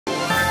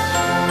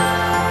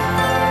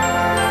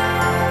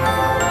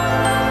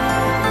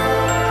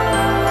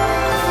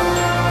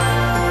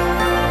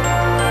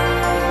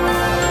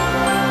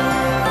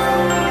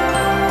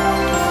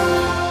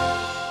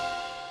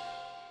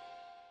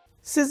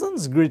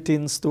Advance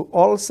greetings to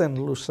all St.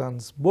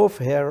 Lucians, both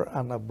here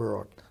and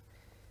abroad.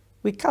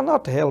 We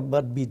cannot help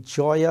but be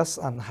joyous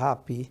and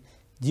happy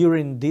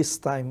during this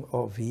time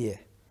of year.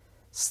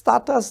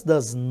 Status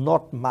does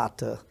not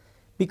matter,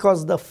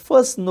 because the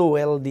first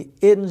Noel the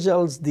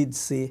angels did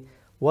say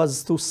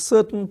was to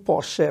certain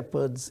poor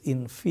shepherds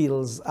in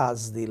fields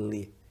as they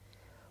lay.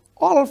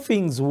 All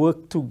things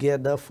work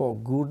together for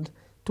good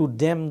to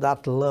them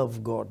that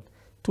love God,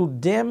 to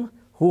them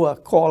who are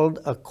called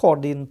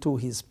according to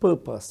his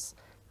purpose.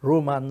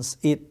 Romans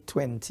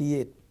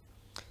 8:28.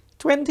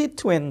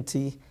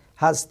 2020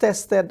 has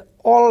tested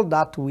all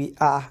that we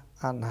are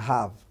and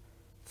have.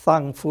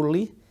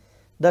 Thankfully,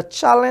 the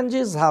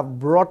challenges have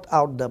brought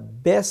out the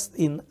best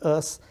in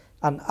us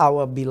and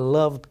our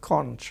beloved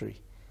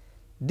country.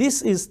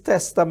 This is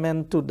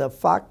testament to the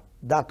fact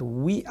that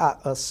we are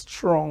a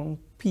strong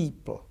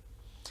people.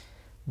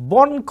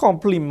 Bon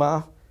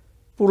compliment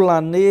pour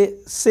l'année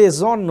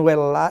saison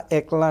Noël la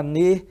ek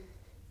l'année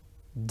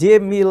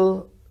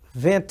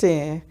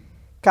 2021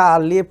 ka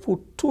ale pour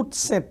tout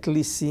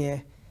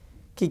Saint-Lucien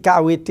qui ka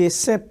wete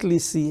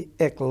Saint-Lucie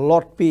ek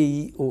l'autre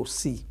pays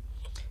aussi.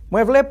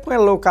 Moi vle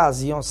prendre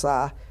l'occasion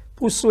ça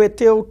pour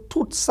souhaiter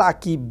tout ça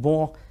qui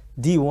bon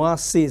durant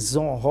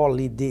saison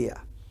holiday.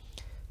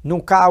 Nous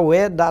ka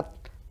wè dat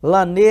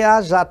l'année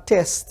a ja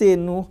testé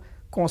nous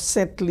kon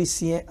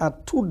Saint-Lucien en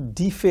toutes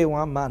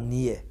différentes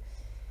manières.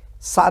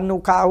 Ça nous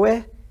ka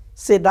wè,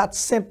 c'est dat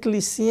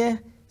Saint-Lucien,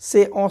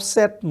 c'est un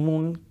set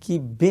moun qui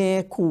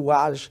bien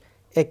courage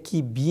et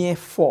qui bien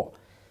fort.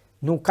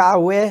 Nous ka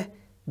wè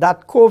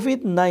dat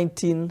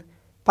COVID-19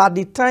 pas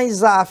de temps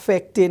il a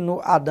affecté nous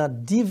à dans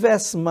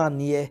diverses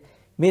manières,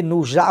 mais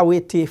nous ja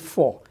été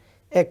fort.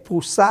 Et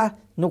pour ça,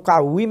 nous ka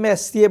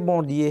remercier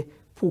bon Dieu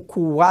pour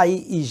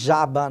courage il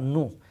jaban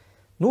nous.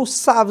 Nous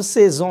savons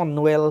saison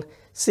Noël,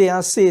 c'est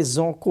en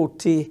saison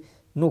côté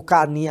nous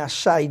ka ni a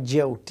chay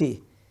djeote.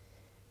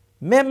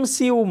 Même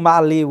si ou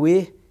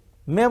malheureux,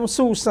 même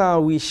si ou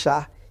sans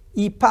richa,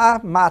 il pas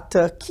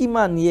matter qui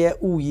manière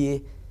ou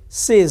yé,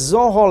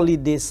 saison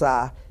holiday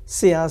ça,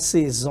 c'est en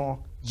saison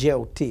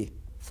djeote.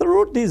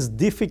 Through these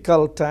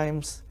difficult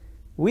times,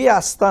 we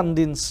are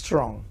standing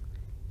strong.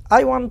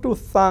 I want to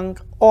thank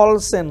all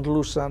St.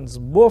 Lucians,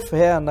 both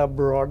here and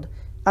abroad,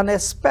 and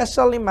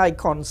especially my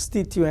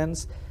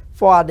constituents,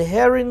 for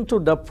adhering to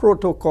the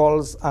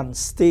protocols and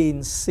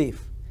staying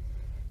safe.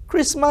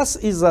 Christmas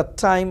is a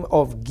time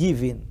of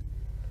giving,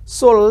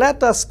 so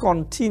let us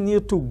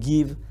continue to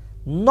give,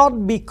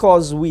 not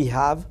because we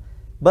have,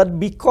 but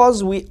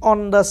because we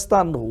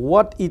understand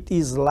what it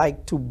is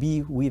like to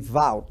be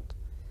without.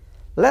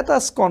 Let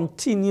us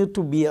continue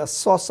to be a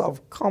source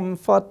of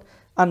comfort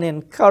and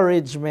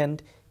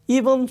encouragement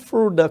even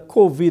through the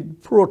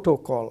COVID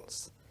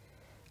protocols.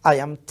 I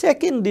am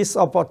taking this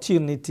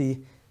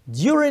opportunity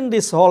during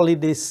this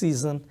holiday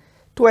season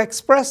to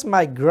express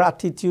my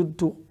gratitude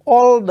to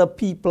all the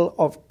people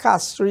of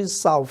Castries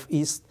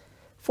Southeast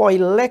for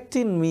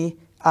electing me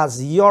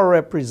as your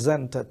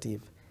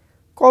representative.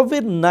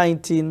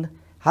 COVID-19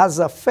 has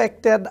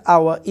affected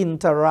our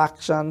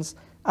interactions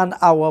and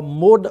our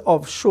mode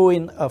of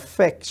showing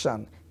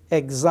affection,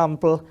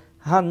 example,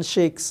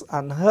 handshakes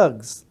and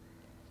hugs.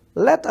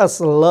 Let us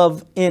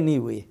love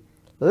anyway.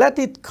 Let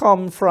it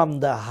come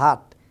from the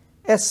heart,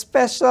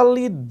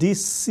 especially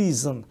this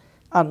season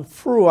and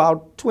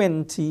throughout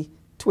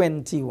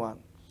 2021.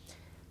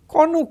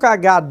 Quand nous ka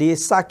gade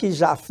sa ki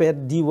ja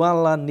fait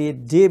durant l'année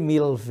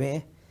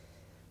 2020,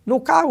 nous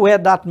ka wè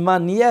dat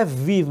manière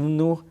vive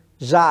nous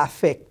ja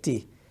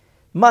affecté.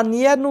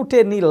 Manière nous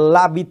teni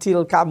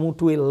l'habitil ka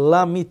moutwe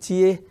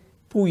l'amitié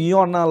pour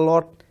yon an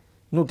lot,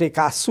 nous te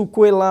ka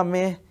soukwe la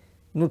main,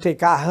 nous te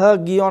ka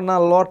hug yon an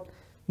lot,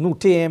 nous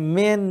te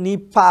emen ni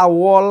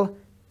parole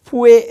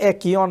poué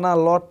ek yon an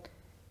lot.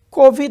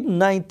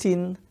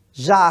 COVID-19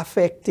 ja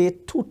affecté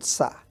tout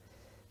ça.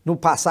 Nous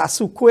pas sa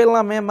soukwe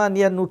la même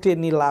manière nous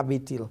teni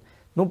l'habitil.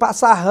 Nous pas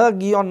sa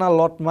hug yon an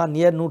lot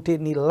manière nous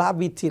teni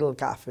l'habitil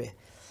ka fait.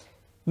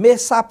 Mais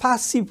ça pas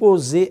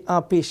supposé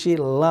empêcher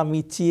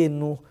l'amitié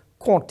nous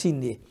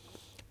continuer.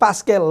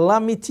 Parce que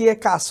l'amitié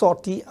ka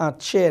sorti en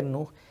tche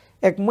nous,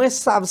 et moi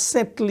sav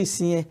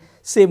Saint-Lucien,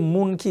 c'est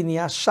moun qui n'y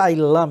a chay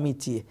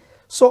l'amitié.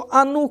 So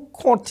an nous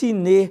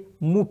continuer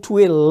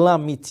moutouer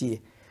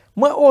l'amitié.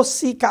 Moi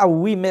aussi ka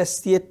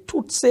remercier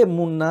tout ces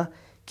moun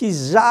qui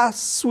ja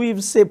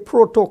suivent ces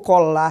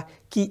protocoles là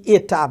qui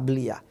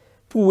établi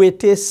pour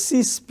être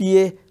 6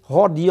 pieds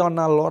hodion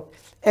à l'autre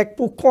et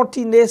pour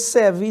continuer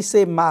servir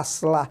ces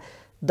masses là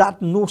dat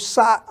nous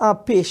ça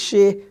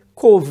empêcher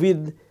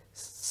COVID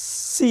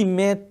si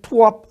men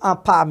trop en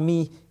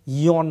parmi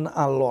yon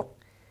en l'autre.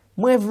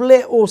 Moi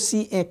vle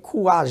aussi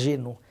encourager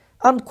nous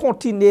en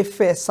continuer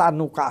faire ça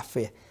nous ka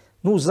fait.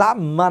 Nous a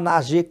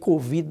managé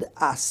COVID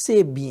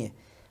assez bien.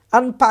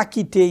 En pas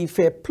quitter il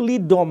fait plus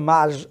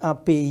dommage en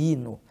pays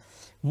nous.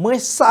 Moi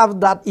savent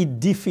dat it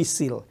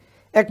difficile.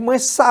 Et moi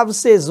savent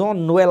saison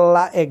Noël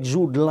là ek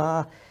jour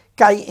là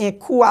kay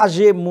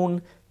encourager moun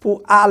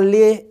pour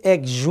aller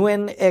ek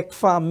joindre ek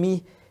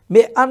famille,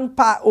 mais en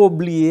pas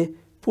oublier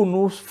pour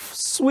nous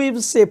suivre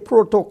ces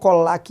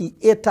protocoles là qui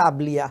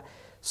établis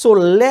so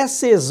les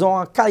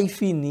saisons kay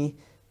fini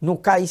nous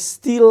kay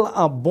still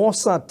en bonne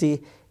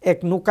santé et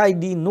que nous kay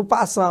dit nous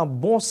passons en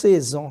bonne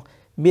saison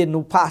mais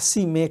nous pas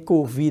si mais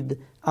Covid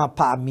en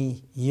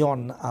parmi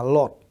yon en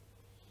l'autre.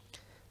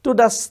 To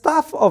the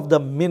staff of the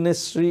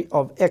Ministry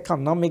of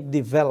Economic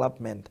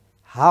Development,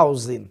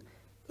 Housing,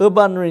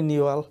 Urban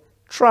Renewal,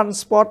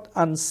 Transport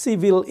and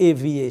Civil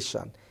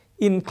Aviation,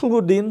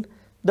 including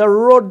the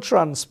Road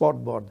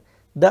Transport Board,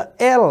 the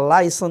Air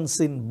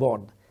Licensing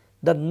Board,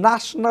 the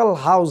National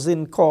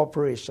Housing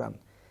Corporation,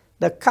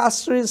 the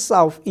Castries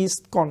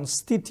Southeast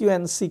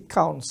Constituency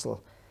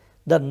Council,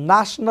 the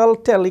National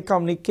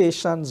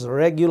Telecommunications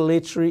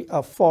Regulatory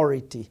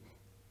Authority,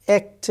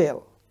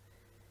 ECTEL,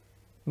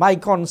 my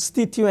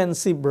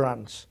constituency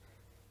branch,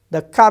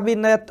 the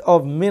Cabinet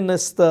of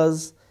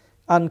Ministers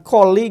and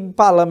colleague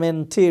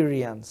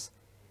parliamentarians,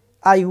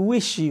 I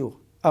wish you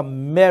a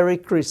Merry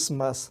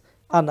Christmas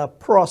and a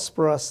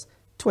prosperous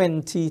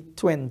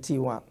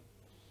 2021.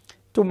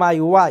 To my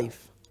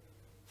wife,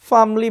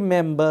 family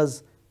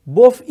members,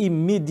 both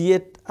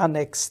immediate and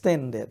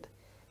extended,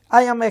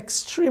 I am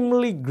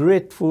extremely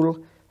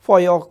grateful for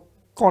your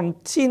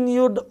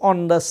continued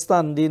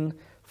understanding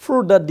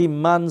through the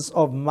demands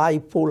of my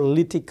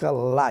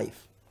political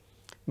life.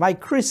 My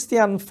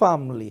Christian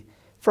family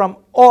from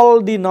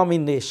all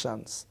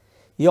denominations,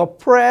 your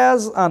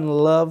prayers and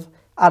love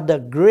are the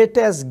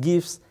greatest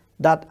gifts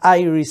that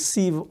I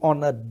receive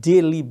on a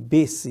daily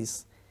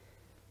basis.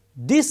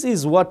 This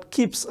is what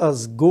keeps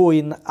us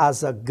going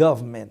as a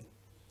government.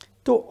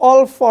 To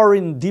all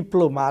foreign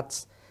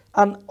diplomats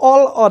and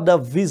all other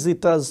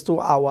visitors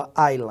to our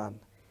island,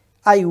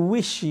 I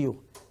wish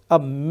you a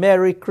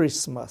Merry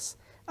Christmas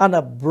and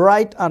a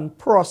bright and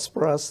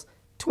prosperous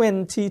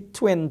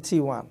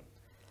 2021.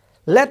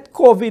 Let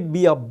COVID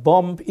be a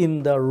bump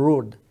in the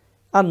road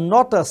and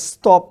not a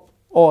stop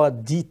or a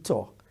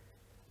detour.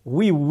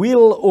 We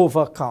will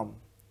overcome.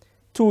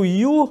 To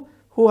you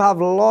who have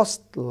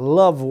lost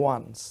loved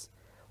ones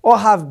or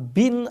have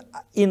been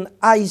in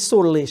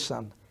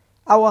isolation,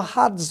 our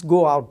hearts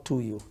go out to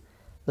you.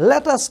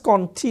 Let us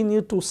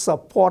continue to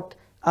support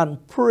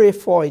and pray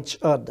for each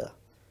other.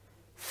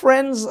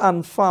 Friends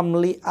and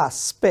family are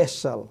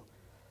special.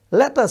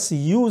 Let us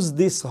use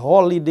this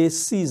holiday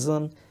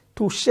season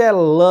to share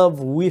love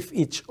with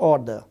each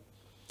other.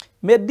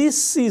 May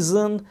this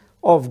season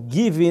of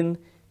giving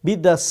be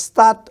the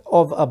start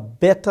of a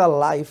better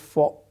life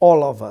for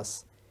all of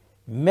us.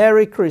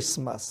 Merry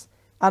Christmas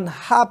and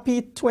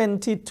happy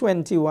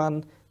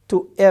 2021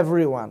 to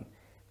everyone.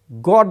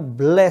 God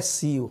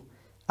bless you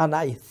and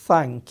I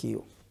thank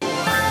you.